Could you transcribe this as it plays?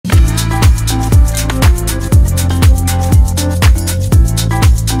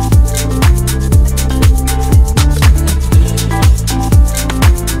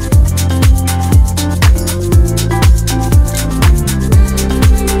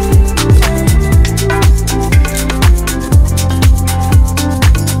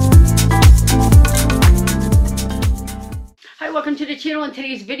in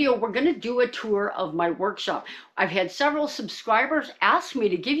today's video, we're going to do a tour of my workshop. I've had several subscribers ask me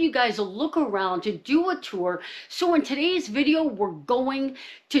to give you guys a look around to do a tour. So in today's video, we're going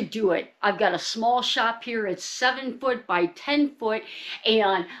to do it. I've got a small shop here. It's 7 foot by 10 foot,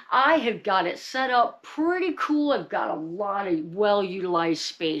 and I have got it set up pretty cool. I've got a lot of well-utilized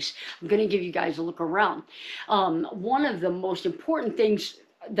space. I'm going to give you guys a look around. One of the most important things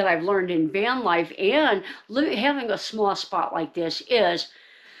that I've learned in van life and having a small spot like this is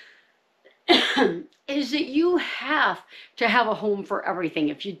is that you have to have a home for everything.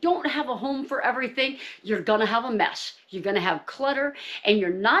 If you don't have a home for everything, you're gonna have a mess. You're gonna have clutter, and you're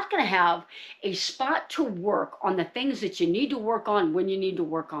not gonna have a spot to work on the things that you need to work on when you need to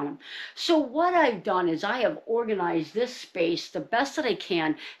work on them. So what I've done is I have organized this space the best that I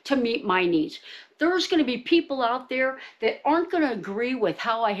can to meet my needs. There's going to be people out there that aren't going to agree with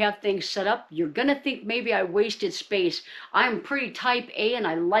how I have things set up. You're going to think maybe I wasted space. I'm pretty type A, and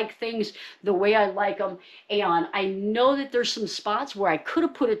I like things the way I like them. And I know that there's some spots where I could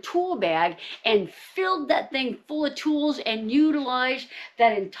have put a tool bag and filled that thing full of tools and utilized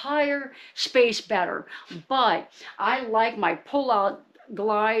that entire space better. But I like my pull-out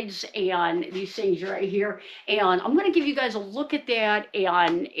glides and these things right here, and I'm going to give you guys a look at that,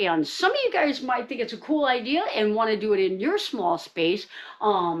 and some of you guys might think it's a cool idea and want to do it in your small space,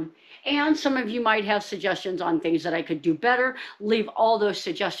 and some of you might have suggestions on things that I could do better. Leave all those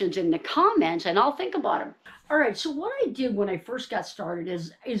suggestions in the comments and I'll think about them. All right, so what I did when I first got started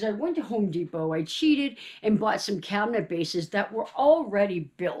is I went to Home Depot. I cheated and bought some cabinet bases that were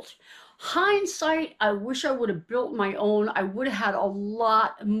already built. Hindsight, I wish I would have built my own. I would have had a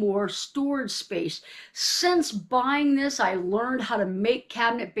lot more storage space. Since buying this, I learned how to make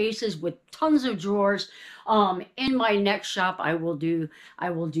cabinet bases with tons of drawers. In my next shop, I will do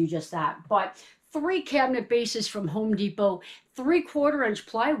just that. But 3 cabinet bases from Home Depot, 3/4 inch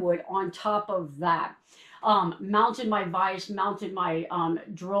plywood on top of that. Mounted my vise, mounted my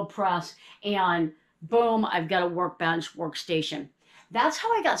drill press, and boom, I've got a workbench, workstation. That's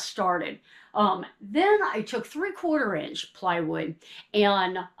how I got started. Then I took 3/4 inch plywood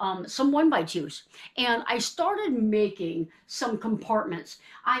and some 1x2s, and I started making some compartments.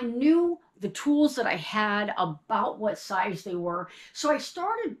 I knew the tools that I had, about what size they were, so I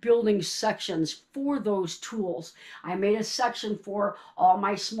started building sections for those tools. I made a section for all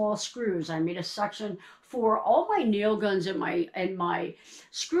my small screws. I made a section for all my nail guns and my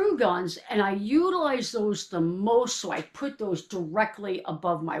screw guns, and I utilized those the most, so I put those directly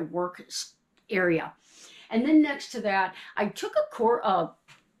above my work area. And then next to that, I took a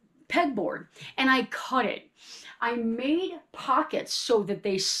pegboard and I cut it. I made pockets so that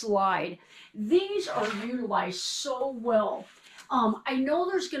they slide. These are utilized so well. I know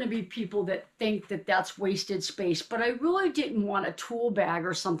there's going to be people that think that that's wasted space, but I really didn't want a tool bag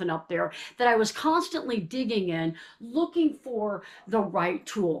or something up there that I was constantly digging in, looking for the right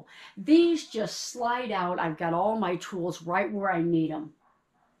tool. These just slide out. I've got all my tools right where I need them.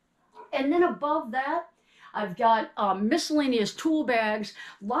 And then above that, I've got miscellaneous tool bags.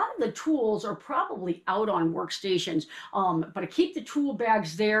 A lot of the tools are probably out on workstations, but I keep the tool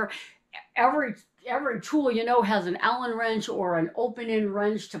bags there. Every tool, you know, has an Allen wrench or an open-end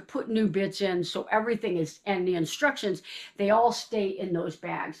wrench to put new bits in, so everything is, and the instructions, they all stay in those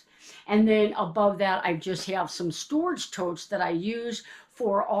bags. And then above that, I just have some storage totes that I use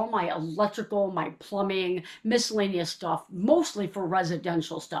for all my electrical, my plumbing, miscellaneous stuff, mostly for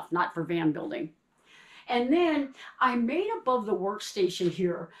residential stuff, not for van building. And then I made above the workstation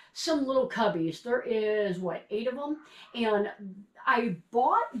here some little cubbies. There is, what, 8 of them? And I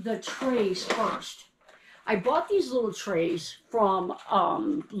bought the trays first. I bought these little trays from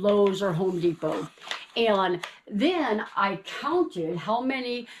Lowe's or Home Depot. And then I counted how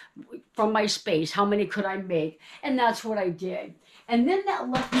many, from my space, how many could I make? And that's what I did. And then that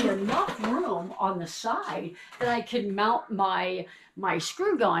left me enough room on the side that I could mount my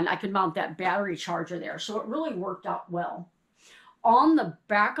screw gun. I could mount that battery charger there. So it really worked out well. On the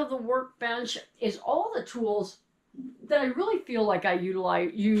back of the workbench is all the tools that I really feel like I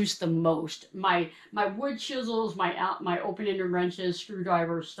use the most. My wood chisels, my open-ended wrenches,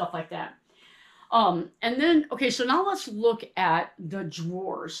 screwdrivers, stuff like that. And then, okay, so now let's look at the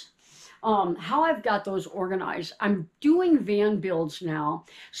drawers. How I've got those organized. I'm doing van builds now,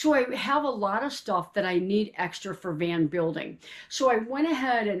 so I have a lot of stuff that I need extra for van building. So I went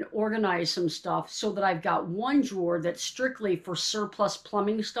ahead and organized some stuff so that I've got one drawer that's strictly for surplus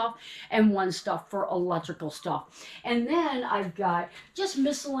plumbing stuff and one stuff for electrical stuff. And then I've got just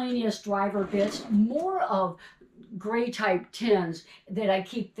miscellaneous driver bits, more of gray type tins that I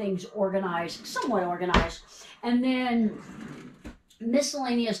keep things organized, somewhat organized. And then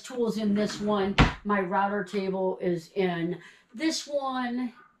Miscellaneous tools in this one. My router table is in this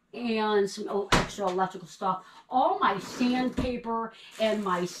one, and some extra electrical stuff. All my sandpaper and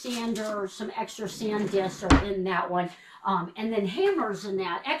my sander, some extra sand discs are in that one. And then hammers in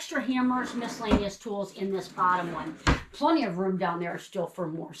that. Extra hammers, miscellaneous tools in this bottom one. Plenty of room down there still for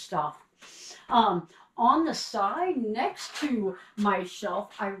more stuff. On the side next to my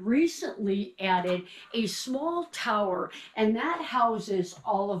shelf, I recently added a small tower, and that houses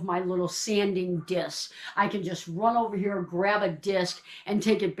all of my little sanding discs. I can just run over here, grab a disc, and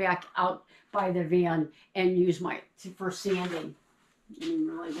take it back out by the van and use for sanding. I didn't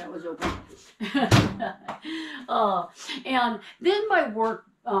realize that was open. And then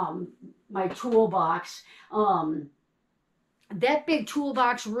my toolbox. That big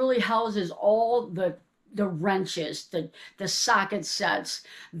toolbox really houses all the wrenches, the socket sets,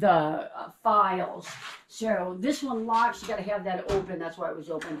 the files. So this one locks, you got to have that open. That's why it was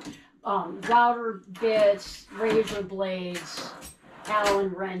open. Router bits, razor blades,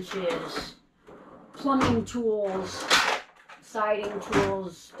 Allen wrenches, plumbing tools, siding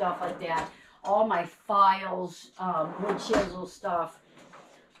tools, stuff like that. All my files, wood chisel stuff,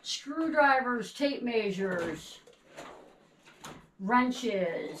 screwdrivers, tape measures,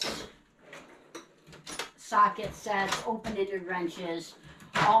 wrenches, socket sets, open-ended wrenches,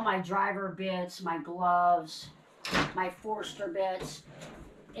 all my driver bits, my gloves, my Forster bits,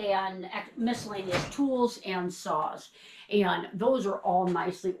 and miscellaneous tools and saws. And those are all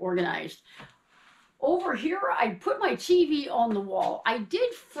nicely organized. Over here, I put my TV on the wall. I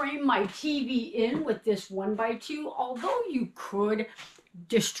did frame my TV in with this 1x2, although you could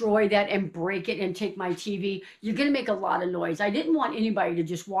destroy that and break it and take my TV, you're going to make a lot of noise. I didn't want anybody to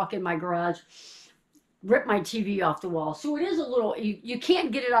just walk in my garage, rip my TV off the wall. So it is a little, you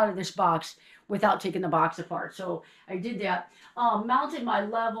can't get it out of this box without taking the box apart. So I did that. Mounted my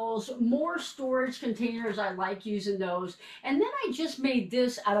levels, more storage containers. I like using those. And then I just made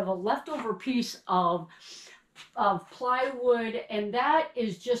this out of a leftover piece of plywood, and that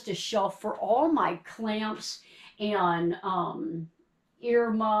is just a shelf for all my clamps and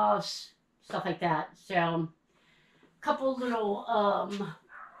earmuffs, stuff like that. So a couple little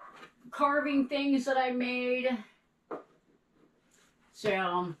carving things that I made.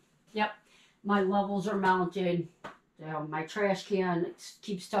 So yep, my levels are mounted. So my trash can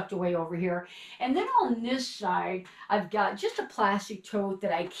keeps tucked away over here. And then on this side, I've got just a plastic tote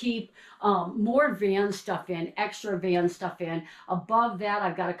that I keep more van stuff in, extra van stuff in. Above that,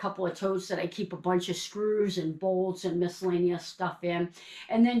 I've got a couple of totes that I keep a bunch of screws and bolts and miscellaneous stuff in.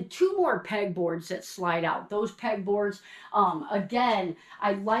 And then 2 more pegboards that slide out. Those pegboards, again,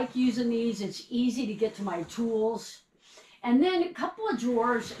 I like using these. It's easy to get to my tools. And then a couple of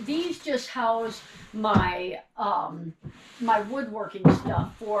drawers. These just house my my woodworking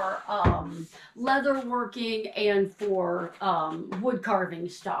stuff for leather working and for wood carving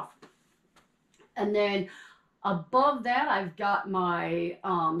stuff. And then above that, I've got my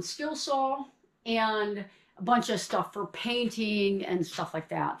skill saw and a bunch of stuff for painting and stuff like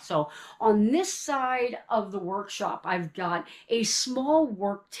that. So on this side of the workshop, I've got a small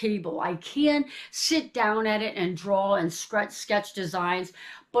work table. I can sit down at it and draw and sketch designs,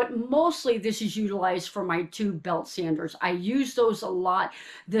 but mostly this is utilized for my 2 belt sanders. I use those a lot.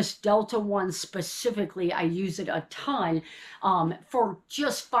 This Delta one specifically, I use it a ton for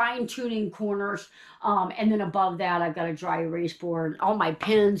just fine-tuning corners. And then above that, I've got a dry erase board, all my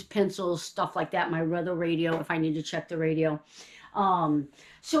pens, pencils, stuff like that, my weather radio if I need to check the radio.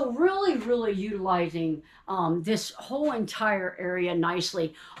 So really utilizing this whole entire area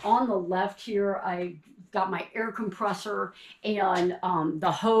nicely. On the left here, I got my air compressor and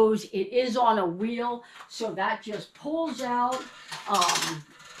the hose. It is on a wheel, so that just pulls out.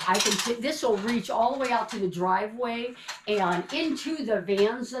 This will reach all the way out to the driveway and into the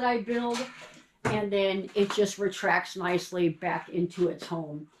vans that I build, and then it just retracts nicely back into its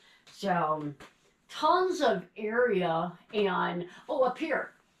home. So tons of area. And up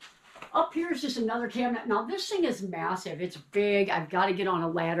here is just another cabinet. Now this thing is massive. It's big. I've got to get on a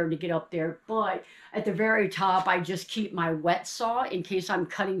ladder to get up there, but at the very top I just keep my wet saw in case I'm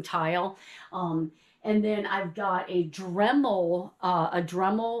cutting tile. And then I've got a Dremel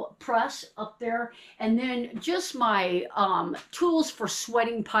press up there, and then just my tools for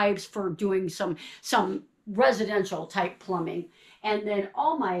sweating pipes for doing some residential type plumbing. And then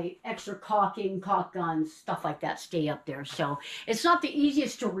all my extra caulk guns, stuff like that stay up there. So it's not the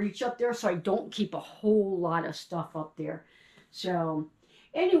easiest to reach up there, so I don't keep a whole lot of stuff up there. So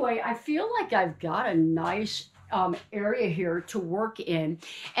anyway, I feel like I've got a nice area here to work in.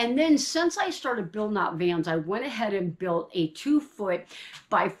 And then since I started building out vans, I went ahead and built a 2-foot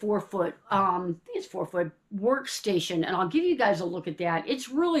by 4-foot, I think it's 4-foot workstation. And I'll give you guys a look at that. It's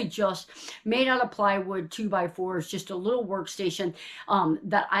really just made out of plywood, 2x4s, just a little workstation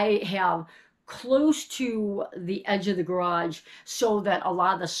that I have close to the edge of the garage so that a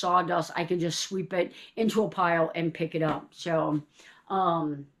lot of the sawdust, I can just sweep it into a pile and pick it up. So,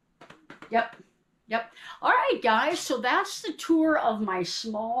 yep. All right, guys. So that's the tour of my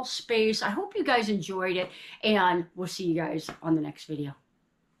small space. I hope you guys enjoyed it, and we'll see you guys on the next video.